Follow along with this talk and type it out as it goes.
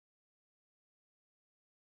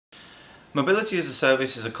Mobility as a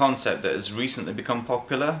service is a concept that has recently become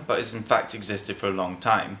popular, but has in fact existed for a long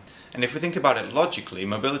time. And if we think about it logically,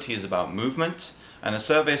 mobility is about movement, and a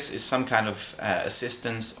service is some kind of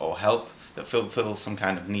assistance or help that fulfills some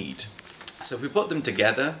kind of need. So if we put them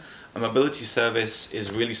together, a mobility service is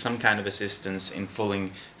really some kind of assistance in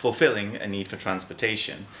fulfilling a need for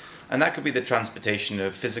transportation. And that could be the transportation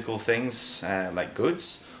of physical things like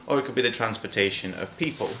goods, or it could be the transportation of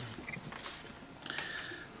people.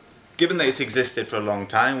 Given that it's existed for a long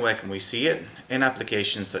time, where can we see it? In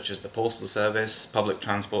applications such as the postal service, public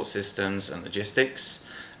transport systems and logistics.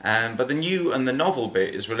 But the new and the novel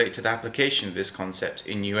bit is related to the application of this concept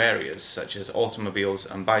in new areas such as automobiles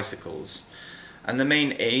and bicycles. And the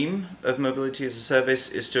main aim of mobility as a service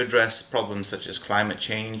is to address problems such as climate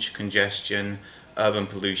change, congestion, urban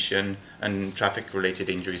pollution and traffic-related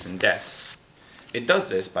injuries and deaths. It does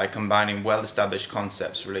this by combining well-established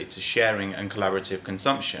concepts related to sharing and collaborative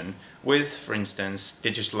consumption with, for instance,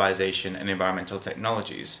 digitalization and environmental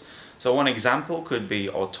technologies. So one example could be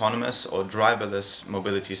autonomous or driverless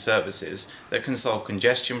mobility services that can solve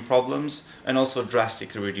congestion problems and also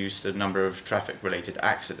drastically reduce the number of traffic-related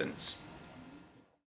accidents.